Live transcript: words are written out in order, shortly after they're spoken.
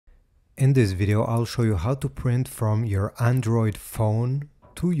In this video, I'll show you how to print from your Android phone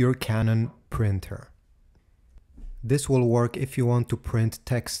to your Canon printer. This will work if you want to print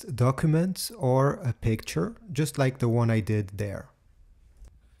text documents or a picture, just like the one I did there.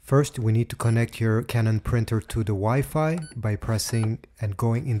 First, we need to connect your Canon printer to the Wi-Fi by pressing and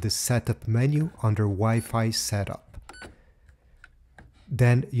going in the Setup menu under Wi-Fi Setup.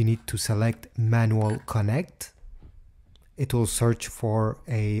 Then you need to select Manual Connect. It will search for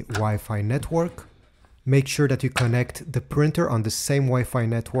a Wi-Fi network. Make sure that you connect the printer on the same Wi-Fi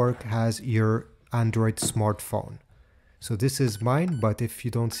network as your Android smartphone. So this is mine, but if you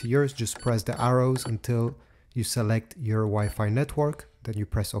don't see yours, just press the arrows until you select your Wi-Fi network. Then you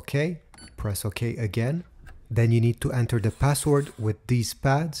press OK, press OK again. Then you need to enter the password with these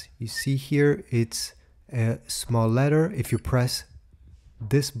pads. You see here, it's a small letter. If you press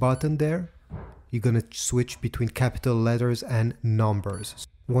this button there, you're going to switch between capital letters and numbers.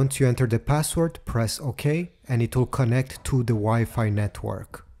 Once you enter the password, press OK, and it will connect to the Wi-Fi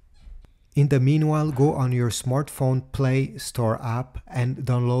network. In the meanwhile, go on your smartphone Play Store app and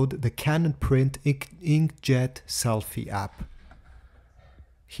download the Canon Print Inkjet Selfie app.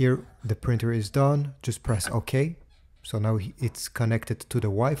 Here the printer is done, just press OK. So now it's connected to the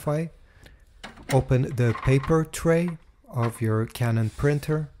Wi-Fi. Open the paper tray of your Canon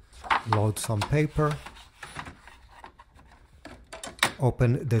printer. Load some paper.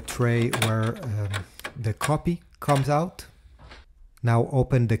 Open the tray where the copy comes out. Now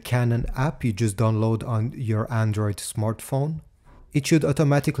open the Canon app you just download on your Android smartphone. It should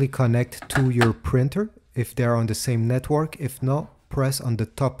automatically connect to your printer if they're on the same network. If not, press on the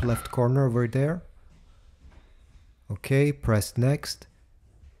top left corner over there. Okay, press next.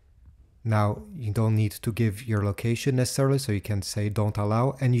 Now you don't need to give your location necessarily, so you can say don't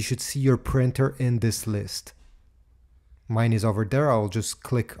allow, and you should see your printer in this list. Mine is over there. I'll just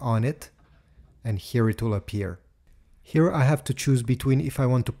click on it and here it will appear. Here I have to choose between if I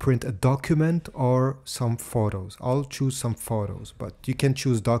want to print a document or some photos. I'll choose some photos, but you can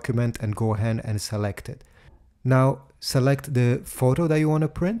choose document and go ahead and select it. Now select the photo that you want to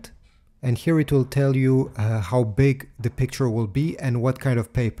print, and here it will tell you how big the picture will be and what kind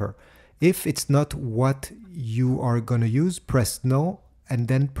of paper. If it's not what you are going to use, press no and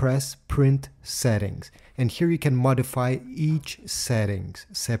then press print settings. And here you can modify each settings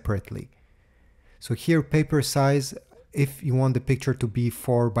separately. So here paper size, if you want the picture to be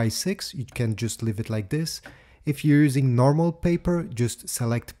 4:6, you can just leave it like this. If you're using normal paper, just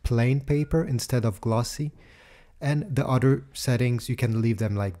select plain paper instead of glossy. And the other settings, you can leave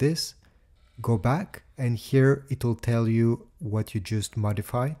them like this. Go back and here it will tell you what you just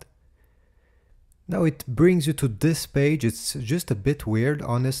modified. Now it brings you to this page. It's just a bit weird,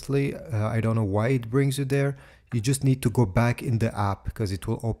 honestly. I don't know why it brings you there. You just need to go back in the app because it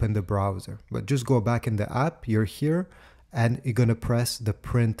will open the browser. But just go back in the app, you're here, and you're gonna press the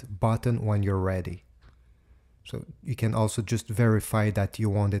print button when you're ready. So you can also just verify that you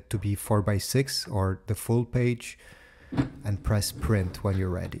want it to be 4:6 or the full page and press print when you're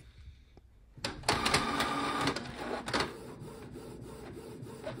ready.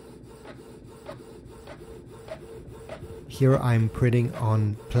 Here I'm printing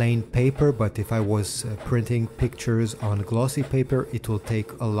on plain paper, but if I was printing pictures on glossy paper, it will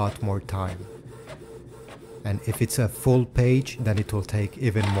take a lot more time. And if it's a full page, then it will take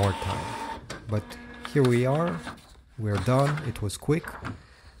even more time. But here we are, we're done, it was quick.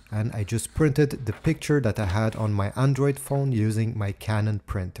 And I just printed the picture that I had on my Android phone using my Canon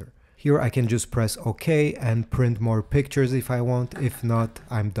printer. Here I can just press OK and print more pictures if I want. If not,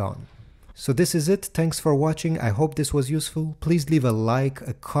 I'm done. So this is it. Thanks for watching. I hope this was useful. Please leave a like,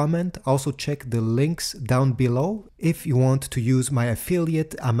 a comment. Also check the links down below if you want to use my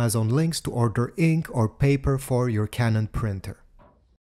affiliate Amazon links to order ink or paper for your Canon printer.